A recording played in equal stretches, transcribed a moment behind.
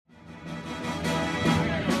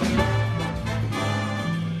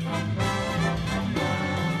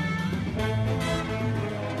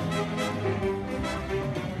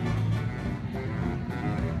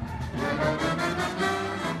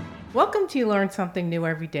Welcome to Learn Something New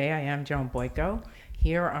Every Day. I am Joan Boyko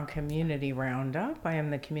here on Community Roundup. I am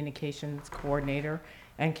the Communications Coordinator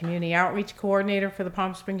and Community Outreach Coordinator for the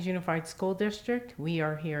Palm Springs Unified School District. We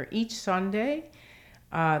are here each Sunday,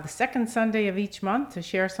 the second Sunday of each month, to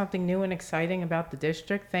share something new and exciting about the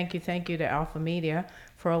district. Thank you to Alpha Media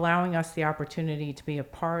for allowing us the opportunity to be a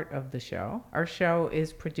part of the show. Our show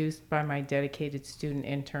is produced by my dedicated student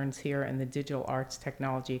interns here in the Digital Arts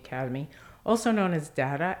Technology Academy, also known as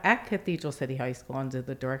DATA, at Cathedral City High School under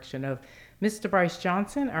the direction of Mr. Bryce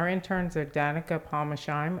Johnson. Our interns are Danica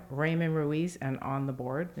Palmasheim, Raymond Ruiz, and on the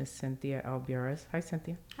board, Miss Cynthia Alburas. Hi,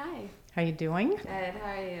 Cynthia. Hi. How you doing? Good.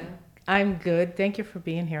 How are you? I'm good. Thank you for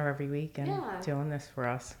being here every week and doing this for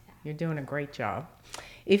us. You're doing a great job.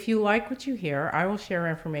 If you like what you hear, I will share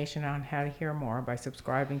information on how to hear more by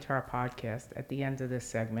subscribing to our podcast at the end of this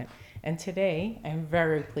segment. And today, I'm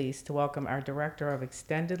very pleased to welcome our Director of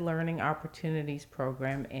Extended Learning Opportunities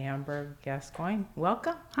Program, Amber Gascoigne.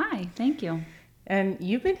 Welcome. Hi, thank you. And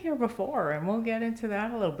you've been here before, and we'll get into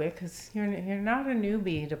that a little bit because you're not a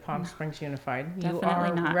newbie to Palm Springs Unified. Definitely you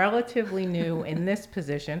are not. Relatively new in this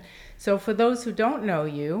position. So for those who don't know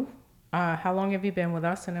you, how long have you been with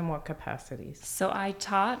us and in what capacities? So I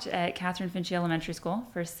taught at Catherine Finchie Elementary School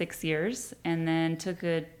for 6 years and then took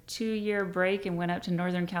a 2-year break and went out to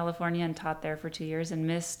Northern California and taught there for 2 years and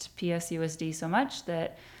missed PSUSD so much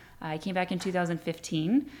that I came back in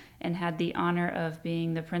 2015 and had the honor of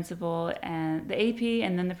being the principal and the AP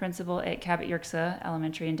and then the principal at Cabot Yerxa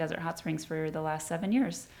Elementary in Desert Hot Springs for the last 7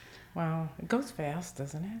 years. Wow, it goes fast,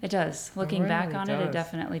 doesn't it? It does. Looking back really on does. it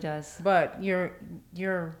definitely does. But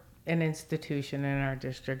you're an institution in our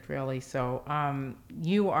district, really. So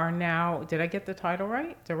you are now, did I get the title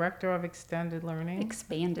right? Director of Extended Learning?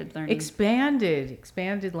 Expanded learning.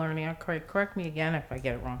 Expanded learning. Okay, correct me again if I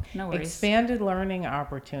get it wrong. No worries. Expanded learning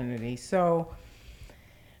opportunity. So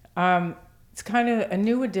it's kind of a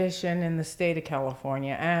new addition in the state of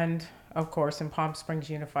California and, of course, in Palm Springs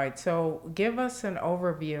Unified. So give us an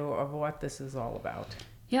overview of what this is all about.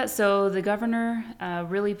 Yeah, so the governor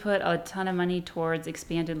really put a ton of money towards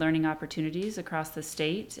expanded learning opportunities across the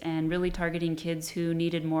state and really targeting kids who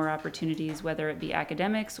needed more opportunities, whether it be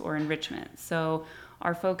academics or enrichment. So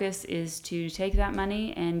our focus is to take that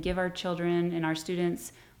money and give our children and our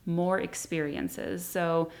students more experiences.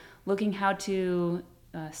 So looking how to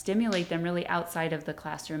stimulate them really outside of the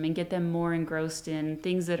classroom and get them more engrossed in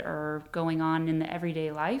things that are going on in the everyday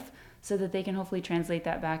life, so that they can hopefully translate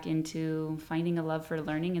that back into finding a love for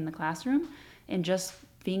learning in the classroom and just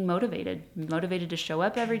being motivated to show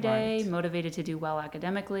up every day, Right. motivated to do well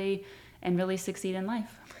academically, and really succeed in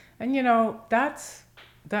life. And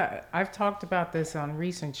that I've talked about this on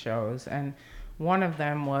recent shows, and one of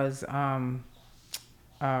them was I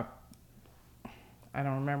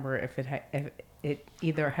don't remember if it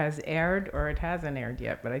either has aired or it hasn't aired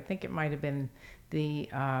yet, but I think it might have been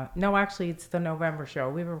no, actually it's the November show.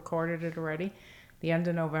 We've recorded it already. The end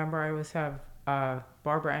of November, I always have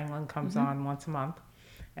Barbara Anglin comes on once a month,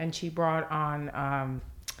 and she brought on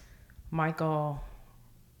Michael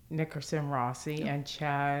Nickerson Rossi and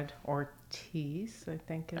Chad Ortiz, I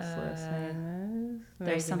think his last name is.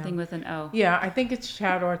 There's something with an O. Yeah, I think it's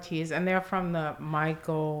Chad Ortiz, and they're from the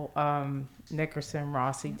Michael Nickerson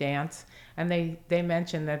Rossi dance, and they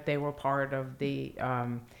mentioned that they were part of the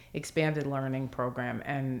expanded learning program,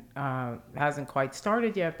 and hasn't quite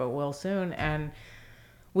started yet, but will soon. And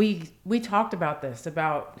we talked about this,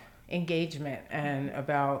 about engagement, and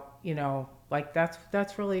about like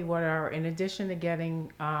that's really what in addition to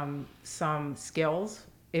getting some skills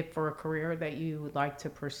for a career that you would like to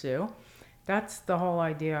pursue, that's the whole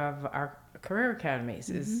idea of our career academies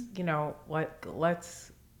is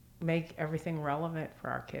let's make everything relevant for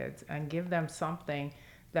our kids and give them something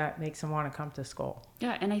that makes them want to come to school.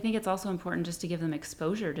 Yeah, and I think it's also important just to give them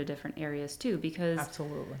exposure to different areas too, because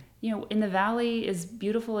Absolutely. In the valley, as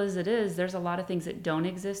beautiful as it is, there's a lot of things that don't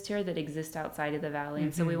exist here that exist outside of the valley.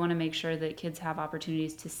 And so we want to make sure that kids have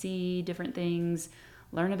opportunities to see different things,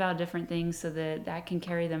 learn about different things, so that can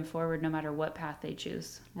carry them forward no matter what path they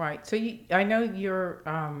choose. Right. So I know you're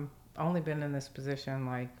only been in this position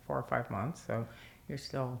like 4 or 5 months, so you're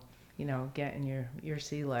still getting your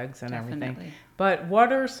sea legs and Definitely. everything. But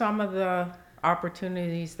what are some of the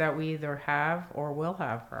opportunities that we either have or will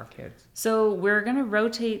have for our kids? So we're going to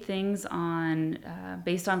rotate things on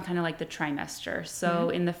based on kind of like the trimester. So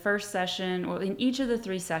in the first session, or in each of the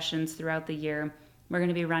 3 sessions throughout the year, we're going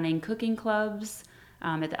to be running cooking clubs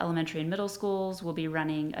at the elementary and middle schools. We'll be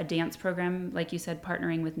running a dance program, like you said,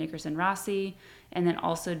 partnering with Nickerson Rossi, and then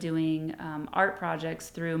also doing art projects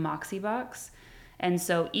through Moxie Box. And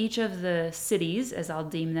so each of the cities, as I'll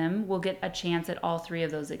deem them, will get a chance at all three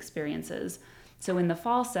of those experiences. So in the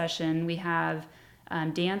fall session, we have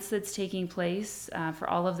dance that's taking place for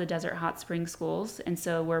all of the Desert Hot Springs schools. And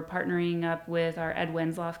so we're partnering up with our Ed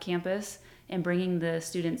Wensloff campus and bringing the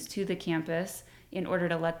students to the campus in order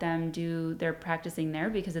to let them do their practicing there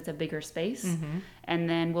because it's a bigger space. Mm-hmm. And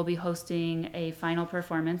then we'll be hosting a final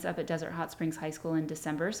performance up at Desert Hot Springs High School in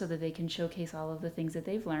December so that they can showcase all of the things that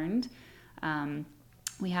they've learned.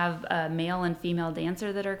 We have a male and female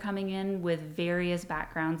dancer that are coming in with various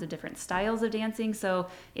backgrounds of different styles of dancing. So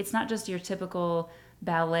it's not just your typical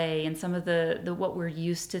ballet and some of the what we're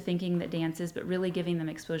used to thinking that dance is, but really giving them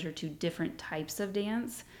exposure to different types of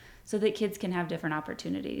dance so that kids can have different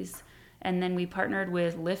opportunities. And then we partnered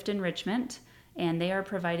with Lift Enrichment, and they are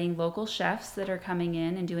providing local chefs that are coming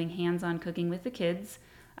in and doing hands-on cooking with the kids.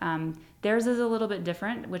 Theirs is a little bit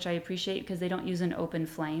different, which I appreciate because they don't use an open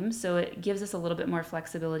flame. So it gives us a little bit more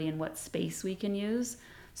flexibility in what space we can use.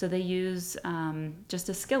 So they use just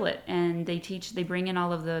a skillet, and they bring in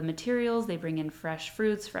all of the materials, they bring in fresh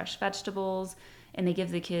fruits, fresh vegetables, and they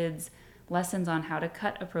give the kids lessons on how to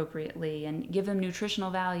cut appropriately and give them nutritional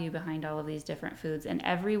value behind all of these different foods. And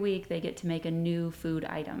every week they get to make a new food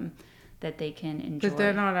item that they can enjoy. But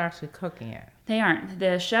they're not actually cooking it. They aren't.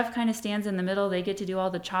 The chef kind of stands in the middle. They get to do all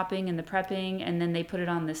the chopping and the prepping, and then they put it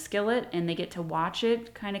on the skillet, and they get to watch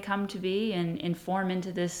it kind of come to be and form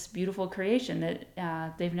into this beautiful creation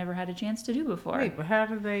that they've never had a chance to do before. Wait, but how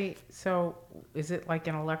do they, so is it like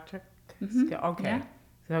an electric skillet? Okay. Yeah.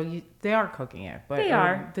 So they are cooking it, but They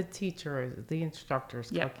are. the instructor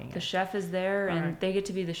is cooking it. The chef is there, and Right. they get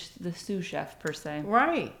to be the sous chef per se.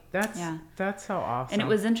 Right. That's so awesome. And it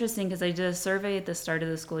was interesting because I did a survey at the start of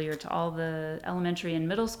the school year to all the elementary and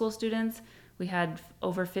middle school students. We had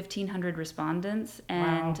over 1,500 respondents,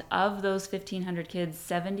 and of those 1,500 kids,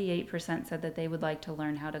 78% said that they would like to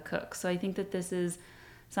learn how to cook. So I think that this is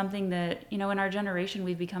something that, in our generation,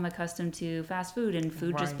 we've become accustomed to fast food and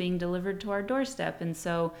food just being delivered to our doorstep. And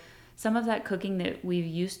so some of that cooking that we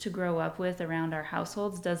used to grow up with around our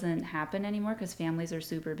households doesn't happen anymore because families are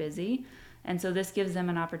super busy. And so this gives them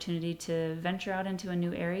an opportunity to venture out into a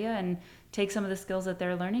new area and take some of the skills that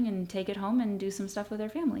they're learning and take it home and do some stuff with their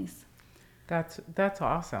families. That's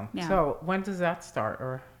awesome. Yeah. So when does that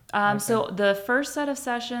start? So the first set of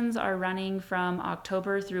sessions are running from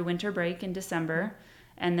October through winter break in December.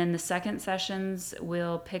 And then the second sessions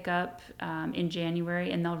will pick up in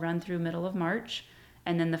January, and they'll run through middle of March.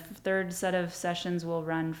 And then the third set of sessions will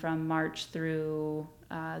run from March through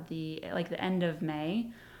the end of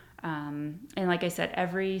May. And like I said,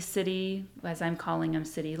 every city, as I'm calling them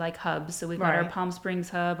city, like hubs. So we've got our Palm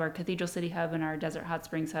Springs hub, our Cathedral City hub, and our Desert Hot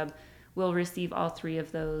Springs hub will receive all three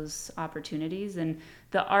of those opportunities. And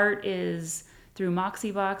the art is through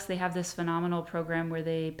Moxie Box. They have this phenomenal program where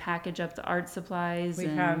they package up the art supplies. We've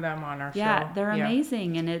had them on our show. Yeah, they're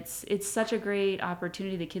amazing. And it's such a great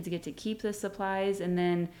opportunity. The kids get to keep the supplies. And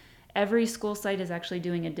then every school site is actually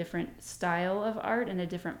doing a different style of art and a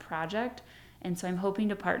different project. And so I'm hoping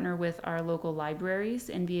to partner with our local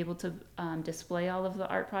libraries and be able to display all of the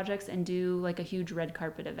art projects and do like a huge red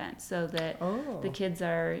carpet event so that the kids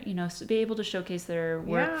are, be able to showcase their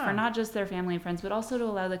work for not just their family and friends, but also to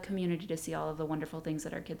allow the community to see all of the wonderful things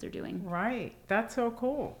that our kids are doing. Right. That's so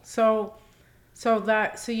cool. So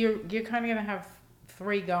you're kind of going to have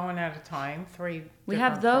three going at a time, We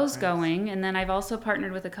have those going, and then I've also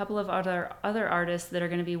partnered with a couple of other artists that are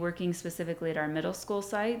going to be working specifically at our middle school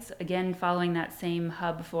sites, again following that same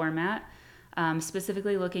hub format,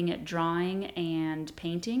 specifically looking at drawing and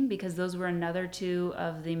painting, because those were another two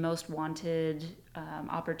of the most wanted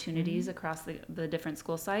opportunities across the different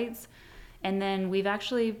school sites. And then we've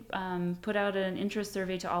actually put out an interest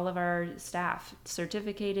survey to all of our staff,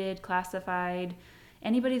 certificated, classified,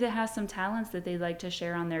 anybody that has some talents that they'd like to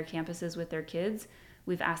share on their campuses with their kids.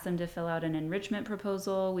 We've asked them to fill out an enrichment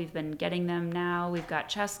proposal. We've been getting them now. We've got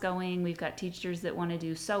chess going. We've got teachers that want to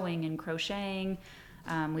do sewing and crocheting.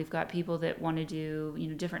 We've got people that want to do,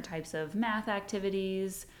 different types of math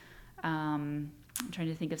activities. I'm trying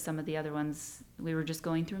to think of some of the other ones. We were just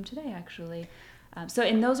going through them today, actually.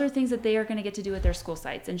 And those are things that they are going to get to do at their school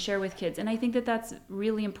sites and share with kids. And I think that that's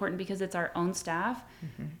really important because it's our own staff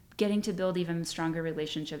getting to build even stronger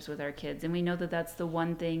relationships with our kids. And we know that that's the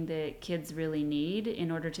one thing that kids really need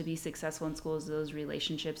in order to be successful in school is those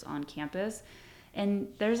relationships on campus. And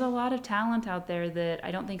there's a lot of talent out there that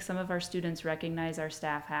I don't think some of our students recognize our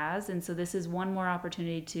staff has. And so this is one more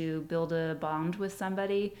opportunity to build a bond with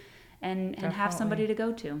somebody and have somebody to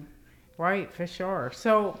go to. Right, for sure.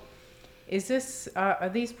 So is this, are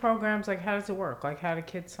these programs, like how does it work? Like how do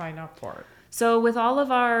kids sign up for it? So with all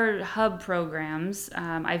of our hub programs,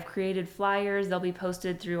 I've created flyers. They'll be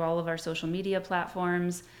posted through all of our social media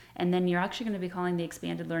platforms. And then you're actually going to be calling the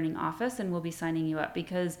Expanded Learning Office, and we'll be signing you up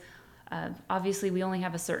because obviously we only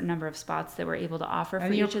have a certain number of spots that we're able to offer for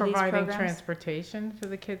And you're each of these providing programs. transportation for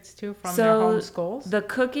the kids too from their home schools? The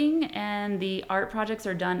cooking and the art projects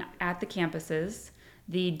are done at the campuses.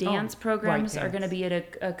 The dance programs are going to be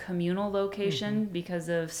at a communal location because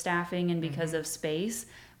of staffing and because of space.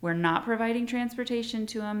 We're not providing transportation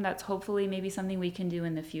to them. That's hopefully maybe something we can do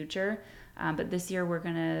in the future. But this year we're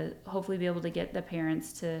going to hopefully be able to get the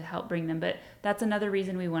parents to help bring them. But that's another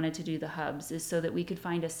reason we wanted to do the hubs, is so that we could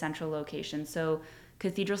find a central location. So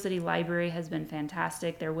Cathedral City Library has been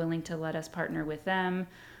fantastic. They're willing to let us partner with them.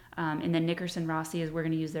 And then Nickerson Rossi is we're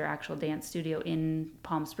going to use their actual dance studio in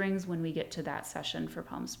Palm Springs when we get to that session for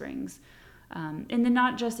Palm Springs. And then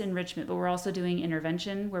not just enrichment, but we're also doing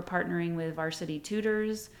intervention. We're partnering with Varsity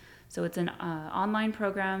Tutors. So it's an online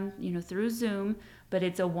program, through Zoom, but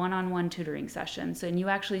it's a one-on-one tutoring session. So, and you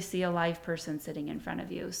actually see a live person sitting in front of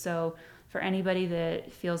you. So for anybody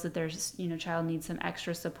that feels that there's, child needs some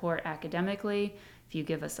extra support academically, if you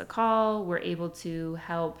give us a call, we're able to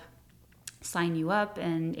help sign you up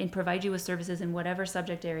and provide you with services in whatever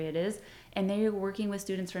subject area it is. And they are working with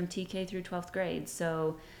students from TK through 12th grade.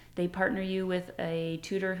 So they partner you with a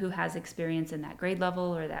tutor who has experience in that grade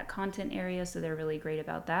level or that content area. So they're really great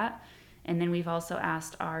about that. And then we've also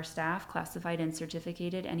asked our staff, classified and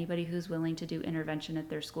certificated, anybody who's willing to do intervention at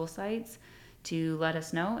their school sites, to let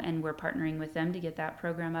us know. And we're partnering with them to get that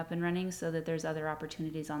program up and running so that there's other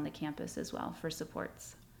opportunities on the campus as well for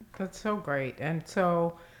supports. That's so great. And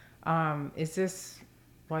so is this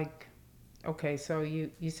like, okay, so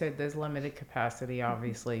you said there's limited capacity,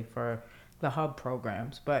 obviously, for the hub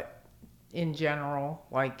programs, but in general,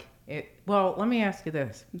 let me ask you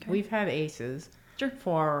this. Okay. We've had ACEs Sure.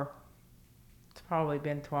 for, it's probably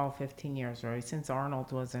been 12, 15 years, right? Since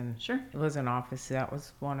Arnold was in office. That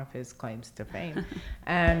was one of his claims to fame.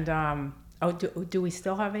 And do we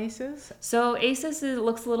still have ACEs? So ACES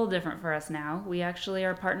looks a little different for us now. We actually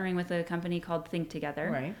are partnering with a company called Think Together.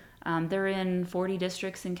 Right. They're in 40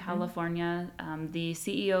 districts in California. The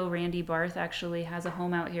CEO, Randy Barth, actually has a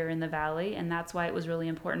home out here in the Valley, and that's why it was really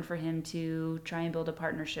important for him to try and build a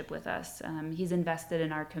partnership with us. He's invested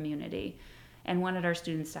in our community and wanted our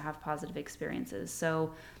students to have positive experiences.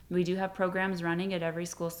 So we do have programs running at every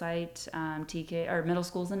school site, TK or middle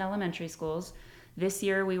schools and elementary schools. This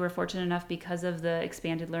year, we were fortunate enough, because of the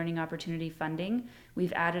expanded learning opportunity funding,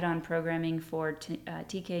 we've added on programming for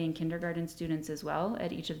TK and kindergarten students as well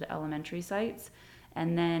at each of the elementary sites.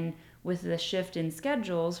 And then with the shift in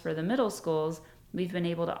schedules for the middle schools, we've been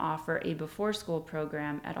able to offer a before school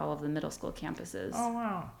program at all of the middle school campuses. Oh,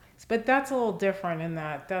 wow. But that's a little different in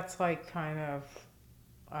that that's like kind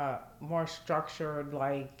of more structured,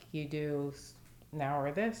 like you do an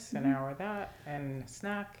hour this, an hour that, and a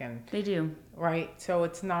snack, and They do. right. So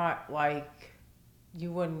it's not like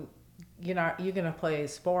you're gonna play a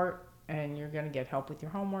sport and you're gonna get help with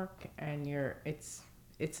your homework, and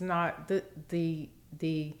it's not the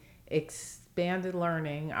expanded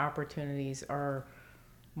learning opportunities are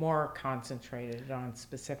more concentrated on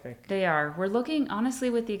specific. They are. We're looking, honestly,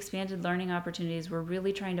 with the expanded learning opportunities, we're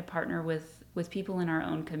really trying to partner with people in our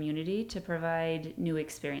own community to provide new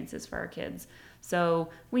experiences for our kids. So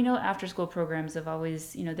we know after school programs have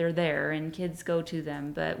always, they're there and kids go to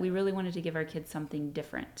them, but we really wanted to give our kids something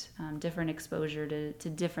different, different exposure to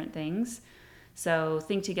different things. So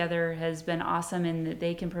Think Together has been awesome in that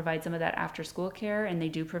they can provide some of that after school care, and they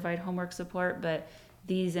do provide homework support, but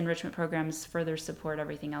these enrichment programs further support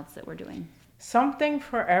everything else that we're doing. Something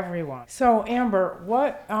for everyone. So Amber,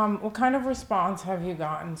 what kind of response have you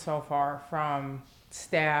gotten so far from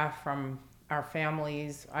staff, from our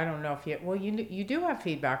families? I don't know if you do have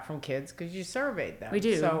feedback from kids because you surveyed them. We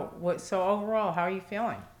do. So overall, how are you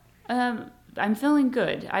feeling? I'm feeling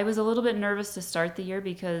good. I was a little bit nervous to start the year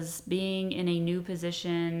because being in a new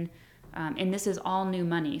position, and this is all new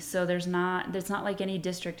money, so it's not like any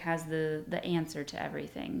district has the answer to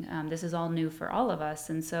everything. This is all new for all of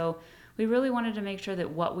us, and so we really wanted to make sure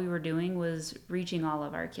that what we were doing was reaching all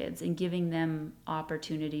of our kids and giving them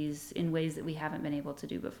opportunities in ways that we haven't been able to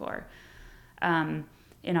do before.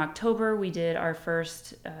 In October, we did our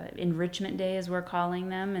first enrichment day, as we're calling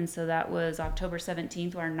them, and so that was October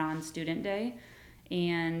 17th, our non-student day.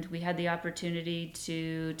 And we had the opportunity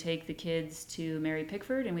to take the kids to Mary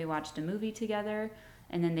Pickford, and we watched a movie together.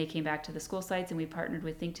 And then they came back to the school sites, and we partnered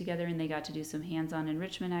with Think Together, and they got to do some hands-on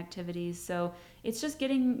enrichment activities. So it's just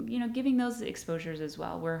giving those exposures as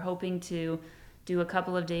well. We're hoping to do a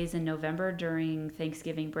couple of days in November during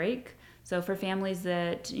Thanksgiving break, So for families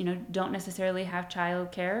that, don't necessarily have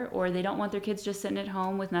childcare, or they don't want their kids just sitting at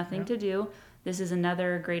home with nothing to do, this is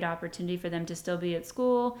another great opportunity for them to still be at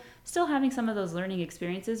school, still having some of those learning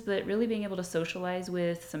experiences, but really being able to socialize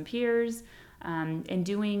with some peers, and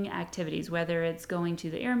doing activities, whether it's going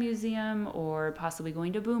to the Air Museum or possibly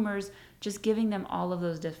going to Boomers, just giving them all of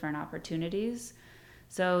those different opportunities.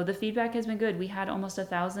 So the feedback has been good. We had almost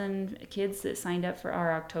 1,000 kids that signed up for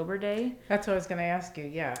our October Day. That's what I was going to ask you,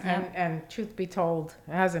 yeah. And truth be told,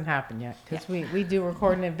 it hasn't happened yet, because we do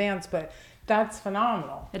record in advance, but that's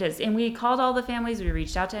phenomenal. It is. And we called all the families. We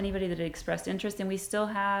reached out to anybody that had expressed interest, and we still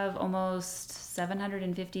have almost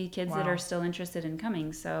 750 kids that are still interested in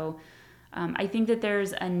coming. So I think that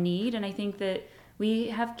there's a need, and I think that we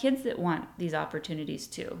have kids that want these opportunities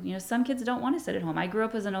too. Some kids don't want to sit at home. I grew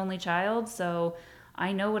up as an only child, so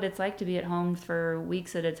I know what it's like to be at home for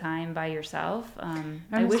weeks at a time by yourself. And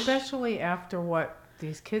especially after what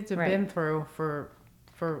these kids have been through for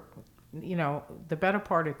the better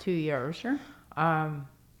part of 2 years. Sure.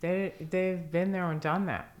 They've been there and done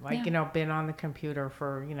that. Been on the computer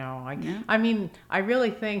for, I mean, I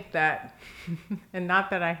really think that, and not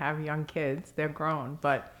that I have young kids, they're grown,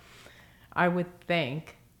 but I would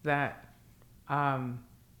think that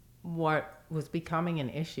what was becoming an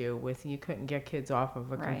issue with you couldn't get kids off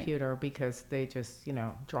of a computer because they just,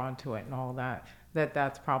 drawn to it and all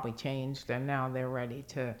that's probably changed, and now they're ready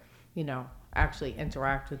to, actually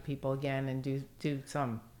interact with people again and do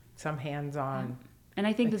some hands-on. And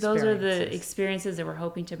I think that those are the experiences that we're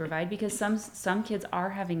hoping to provide, because some kids are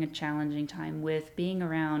having a challenging time with being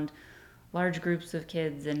around large groups of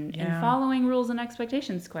kids and following rules and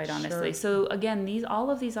expectations, quite honestly. So again, all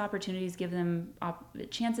of these opportunities give them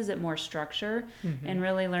chances at more structure and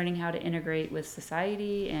really learning how to integrate with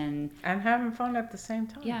society and having fun at the same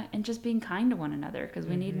time. Yeah, and just being kind to one another, because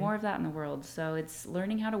we need more of that in the world. So it's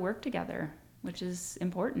learning how to work together, which is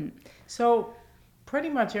important. So pretty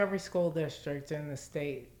much every school district in the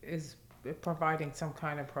state is providing some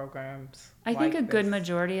kind of programs. I think a good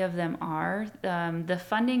majority of them are. The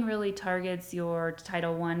funding really targets your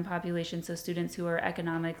Title I population, so students who are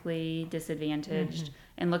economically disadvantaged,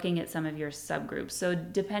 and looking at some of your subgroups. So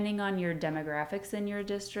depending on your demographics in your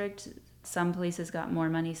district, some places got more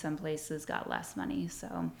money, some places got less money.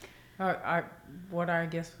 So what I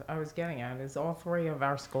guess I was getting at is all three of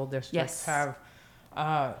our school districts have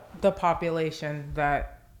the population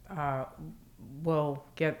that will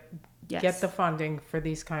get the funding for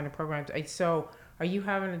these kind of programs. So are you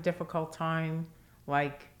having a difficult time,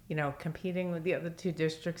 competing with the other two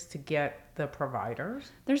districts to get the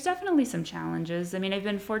providers? There's definitely some challenges. I mean, I've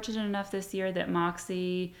been fortunate enough this year that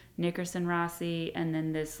Moxie, Nickerson Rossi, and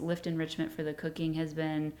then this Lift Enrichment for the Cooking has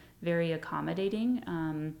been very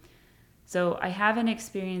accommodating. So I haven't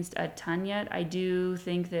experienced a ton yet. I do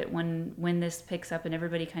think that when this picks up and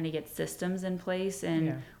everybody kind of gets systems in place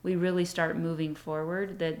and we really start moving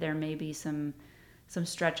forward, that there may be some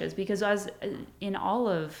stretches, because as in all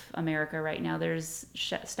of America right now, there's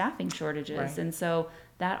staffing shortages, and so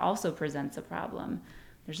that also presents a problem.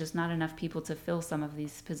 There's just not enough people to fill some of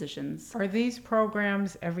these positions. Are these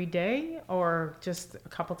programs every day or just a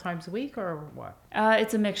couple times a week, or what?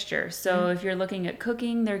 It's a mixture. So if you're looking at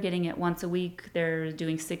cooking, they're getting it once a week. They're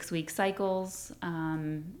doing 6-week cycles.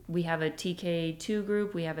 We have a TK2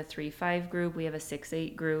 group. We have a 3-5 group. We have a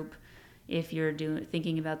 6-8 group. If you're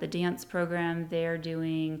thinking about the dance program, they're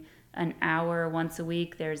doing an hour once a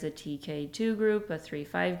week. There's a TK2 group, a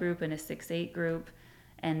 3-5 group, and a 6-8 group.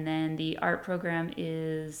 And then the art program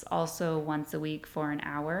is also once a week for an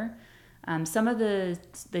hour. Some of the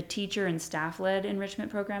teacher and staff-led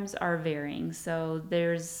enrichment programs are varying. So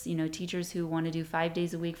there's, teachers who want to do 5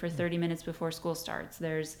 days a week for 30 minutes before school starts.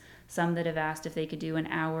 There's some that have asked if they could do an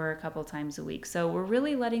hour a couple times a week. So we're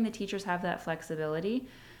really letting the teachers have that flexibility.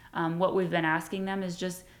 What we've been asking them is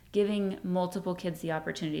just giving multiple kids the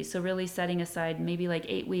opportunity. So really setting aside maybe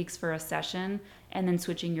 8 weeks for a session and then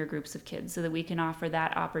switching your groups of kids so that we can offer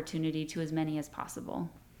that opportunity to as many as possible.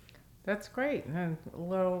 That's great. And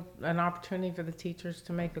an opportunity for the teachers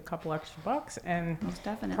to make a couple extra bucks and most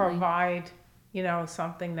definitely provide,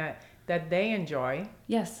 something that they enjoy.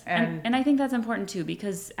 Yes. And I think that's important too,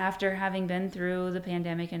 because after having been through the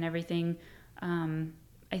pandemic and everything,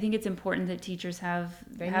 I think it's important that teachers have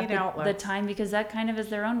the time, because that kind of is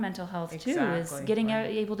their own mental health too, is getting out,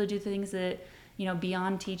 able to do things that,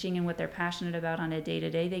 beyond teaching and what they're passionate about on a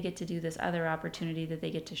day-to-day, they get to do this other opportunity that they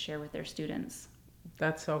get to share with their students.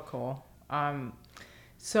 That's so cool.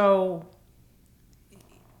 So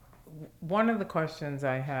one of the questions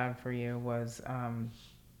I had for you was,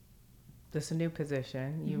 this is a new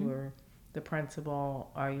position. You were the principal.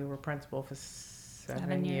 You were principal for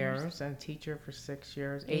 7 years. and teacher for 6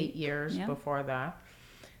 years, 8 8, years yeah. before that.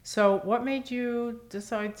 So what made you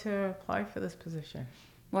decide to apply for this position?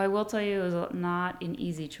 Well, I will tell you, it was not an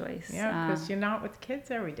easy choice. Yeah, because you're not with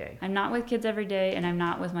kids every day. I'm not with kids every day, and I'm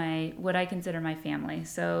not with what I consider my family.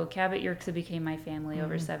 So Cabot Yerxa became my family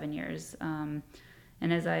over 7 years. And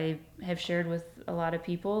as I have shared with a lot of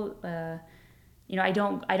people, I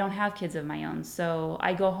don't have kids of my own, so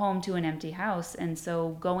I go home to an empty house. And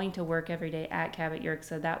so going to work every day at Cabot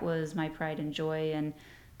Yerxa, that was my pride and joy, and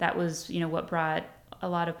that was what brought a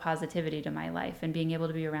lot of positivity to my life, and being able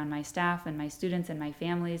to be around my staff and my students and my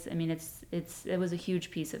families. I mean, it was a huge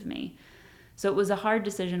piece of me. So it was a hard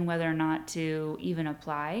decision whether or not to even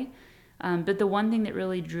apply. But the one thing that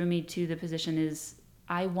really drew me to the position is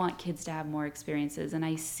I want kids to have more experiences, and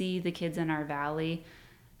I see the kids in our valley.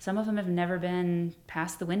 Some of them have never been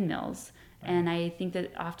past the windmills. And I think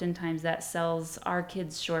that oftentimes that sells our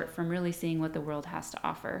kids short from really seeing what the world has to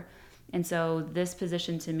offer. And so this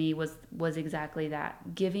position to me was exactly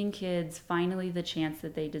that, giving kids finally the chance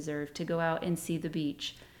that they deserve to go out and see the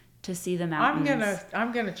beach, to see the mountains.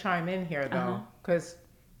 I'm gonna chime in here though, because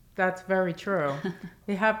that's very true.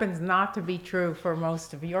 It happens not to be true for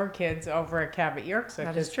most of your kids over at Cabot Yerxa.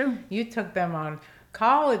 That is true. You took them on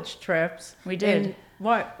college trips. We did. In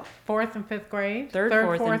what, 4th and 5th grade? Third,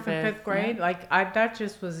 fourth, and fifth grade. Yeah. Like that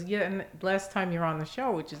just was and last time you're on the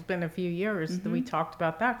show, which has been a few years, that we talked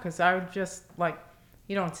about that, because I would just like,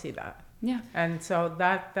 you don't see that. Yeah. And so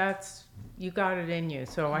that's you got it in you.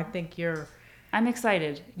 So I think I'm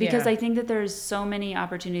excited because Yeah. I think that there's so many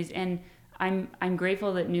opportunities, and I'm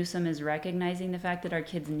grateful that Newsom is recognizing the fact that our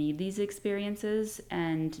kids need these experiences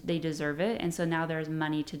and they deserve it. And so now there's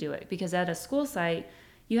money to do it, because at a school site,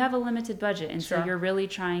 you have a limited budget. And so Sure. you're really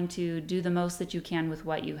trying to do the most that you can with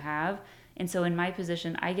what you have. And so in my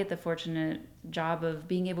position, I get the fortunate job of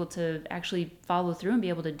being able to actually follow through and be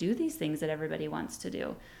able to do these things that everybody wants to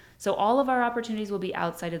do. So all of our opportunities will be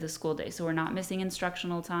outside of the school day. So we're not missing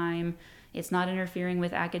instructional time. It's not interfering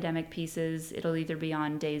with academic pieces. It'll either be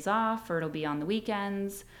on days off or it'll be on the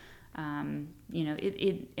weekends. And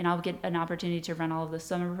I'll get an opportunity to run all of the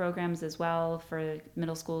summer programs as well for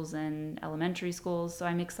middle schools and elementary schools. So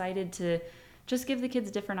I'm excited to just give the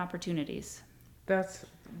kids different opportunities. That's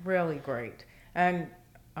really great. And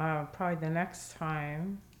probably the next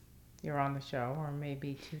time you're on the show, or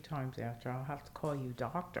maybe 2 times after, I'll have to call you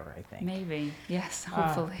doctor, I think. Maybe. Yes,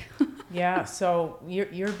 hopefully. Yeah, so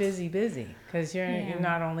you're busy, because you're Yeah.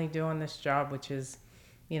 not only doing this job, which is,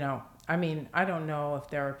 I mean, I don't know if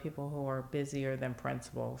there are people who are busier than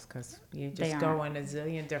principals, because you just go in a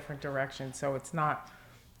zillion different directions. So it's not,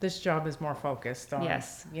 this job is more focused on,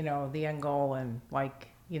 Yes. the end goal, and like,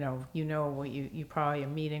 what you probably are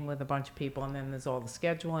meeting with a bunch of people, and then there's all the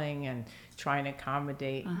scheduling and trying to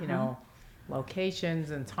accommodate,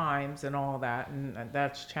 locations and times and all that, and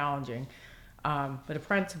that's challenging. But a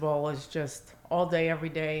principal is just all day, every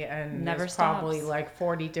day, and Never there's probably stops. like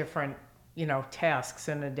 40 different, tasks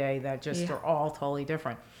in a day that just Yeah. are all totally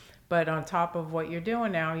different. But on top of what you're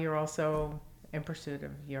doing now, you're also in pursuit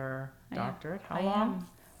of your doctorate. How long?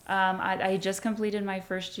 I just completed my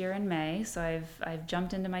first year in May, so I've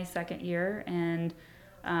jumped into my second year, and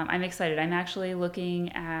I'm excited. I'm actually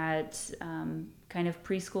looking at kind of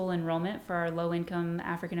preschool enrollment for our low-income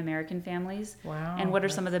African-American families. Wow. And what are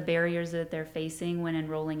some of the barriers that they're facing when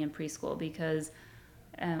enrolling in preschool? Because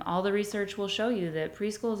all the research will show you that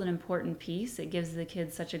preschool is an important piece. It gives the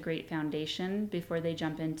kids such a great foundation before they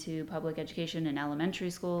jump into public education and elementary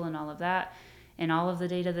school and all of that. And all of the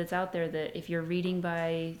data that's out there, that if you're reading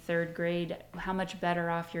by 3rd grade, how much better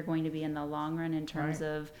off you're going to be in the long run in terms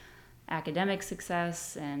of academic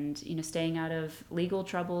success and staying out of legal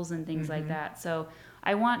troubles and things like that. So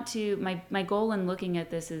I want to, my goal in looking at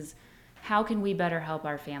this is, how can we better help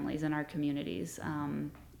our families and our communities?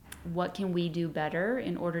 What can we do better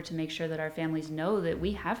in order to make sure that our families know that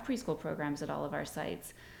we have preschool programs at all of our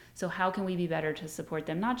sites? So how can we be better to support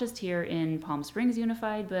them, not just here in Palm Springs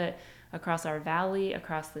Unified, but across our valley,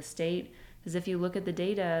 across the state? Because if you look at the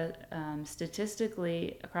data,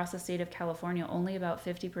 statistically, across the state of California, only about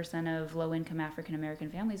 50% of low-income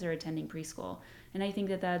African-American families are attending preschool. And I think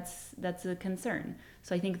that that's a concern.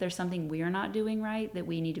 So I think there's something we're not doing right that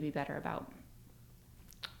we need to be better about.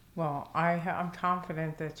 Well, I'm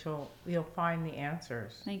confident that you'll find the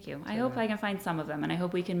answers. Thank you. I hope I can find some of them, and I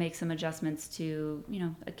hope we can make some adjustments to,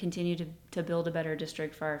 continue to build a better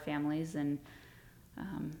district for our families, and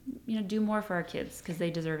do more for our kids, because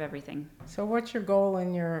they deserve everything. So what's your goal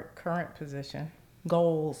in your current position?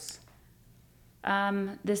 Goals?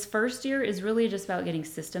 This first year is really just about getting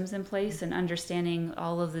systems in place and understanding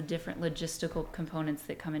all of the different logistical components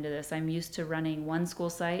that come into this. I'm used to running one school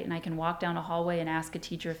site, and I can walk down a hallway and ask a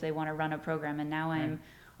teacher if they want to run a program. And now I'm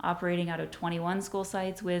operating out of 21 school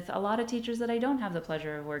sites with a lot of teachers that I don't have the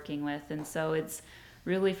pleasure of working with. And so it's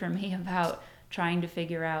really for me about trying to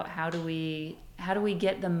figure out how do we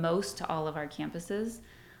get the most to all of our campuses,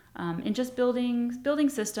 and just building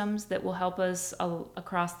systems that will help us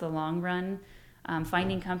across the long run.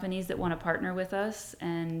 Finding companies that want to partner with us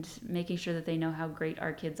and making sure that they know how great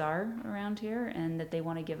our kids are around here and that they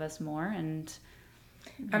want to give us more. And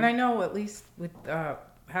I know at least with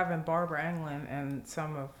having Barbara Englund and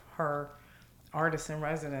some of her artists in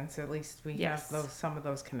residence, at least we have some of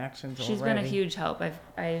those connections already. She's been a huge help.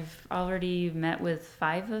 I've already met with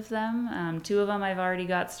 5 of them. 2 of them I've already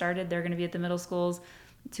got started. They're going to be at the middle schools.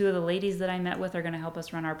 2 of the ladies that I met with are going to help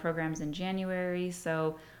us run our programs in January.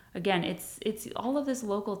 So again, it's all of this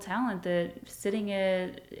local talent that sitting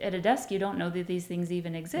at a desk, you don't know that these things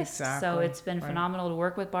even exist. Exactly. So it's been phenomenal to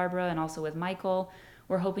work with Barbara and also with Michael.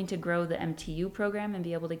 We're hoping to grow the MTU program and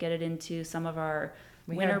be able to get it into some of our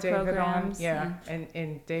winter programs.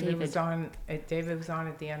 And David was on. David was on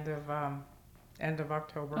at the end of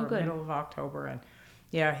October, middle of October, and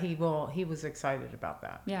he was excited about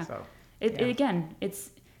that. Yeah. So again,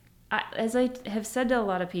 as I have said to a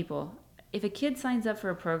lot of people, if a kid signs up for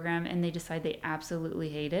a program and they decide they absolutely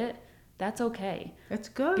hate it, that's okay. It's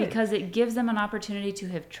good. Because it gives them an opportunity to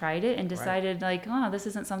have tried it and decided this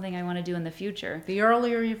isn't something I want to do in the future. The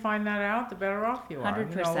earlier you find that out, the better off you are.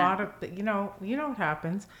 100%. You know what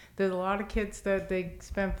happens. There's a lot of kids that they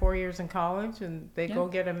spend 4 years in college and they go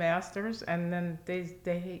get a master's, and then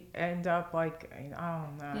they end up like, I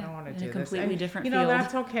don't want to do this. In a completely different field.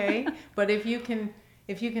 That's okay. But if you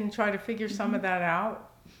can try to figure some of that out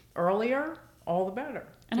earlier, all the better.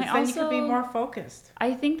 And then you can be more focused.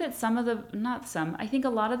 I think that I think a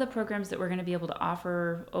lot of the programs that we're going to be able to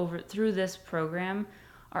offer through this program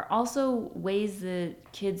are also ways that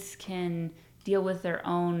kids can deal with their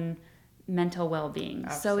own mental well-being.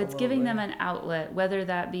 Absolutely. So it's giving them an outlet, whether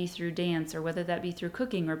that be through dance or whether that be through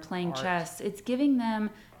cooking or playing chess. It's giving them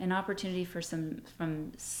an opportunity for some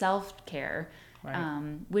self-care,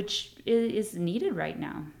 which is needed right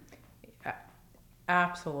now.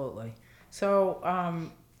 Absolutely. So,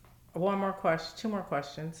 two more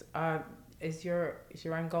questions. Is your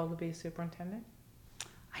end goal to be superintendent?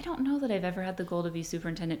 I don't know that I've ever had the goal to be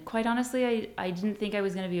superintendent. Quite honestly, I didn't think I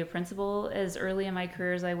was going to be a principal as early in my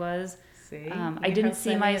career as I was. I didn't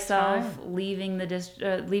see myself leaving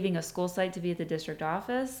a school site to be at the district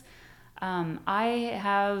office. I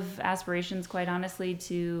have aspirations, quite honestly,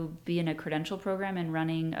 to be in a credential program and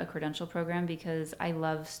running a credential program because I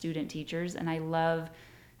love student teachers and I love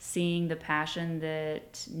seeing the passion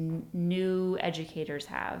that new educators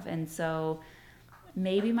have. And so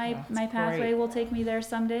maybe my pathway will take me there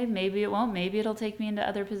someday. Maybe it won't. Maybe it'll take me into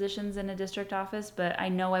other positions in a district office, but I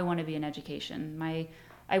know I want to be in education.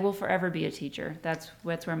 I will forever be a teacher. That's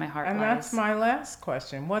where my heart lies. And that's my last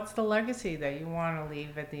question. What's the legacy that you want to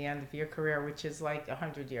leave at the end of your career, which is like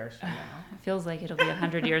 100 years from now? It feels like it'll be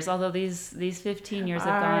 100 years, although these 15 years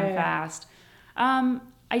have gone fast.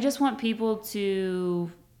 I just want people to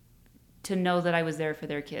know that I was there for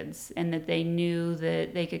their kids and that they knew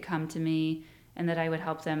that they could come to me and that I would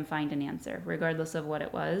help them find an answer, regardless of what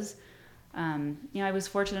it was. I was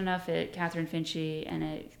fortunate enough at Catherine Finchie and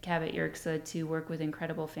at Cabot Yerxa to work with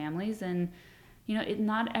incredible families, and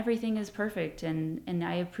not everything is perfect, and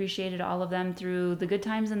I appreciated all of them through the good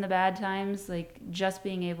times and the bad times, like just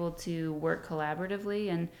being able to work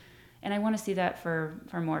collaboratively, and I want to see that for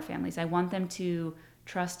more families. I want them to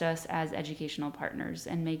trust us as educational partners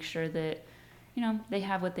and make sure that they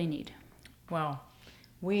have what they need. Well,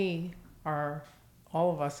 we are,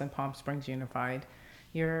 all of us in Palm Springs Unified,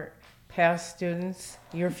 your past students,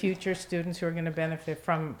 your future students who are going to benefit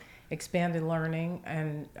from expanded learning,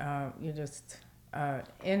 and you're just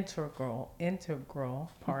integral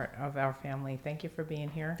part of our family. Thank you for being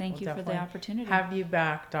here. Thank you for the opportunity. Have you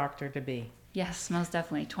back, Dr. DeBee. Yes, most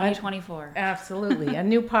definitely. 2024. Absolutely. A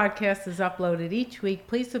new podcast is uploaded each week.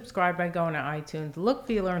 Please subscribe by going to iTunes. Look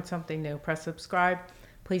for you learn something new. Press subscribe.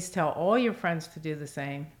 Please tell all your friends to do the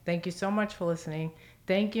same. Thank you so much for listening.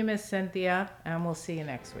 Thank you, Miss Cynthia, and we'll see you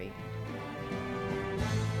next week.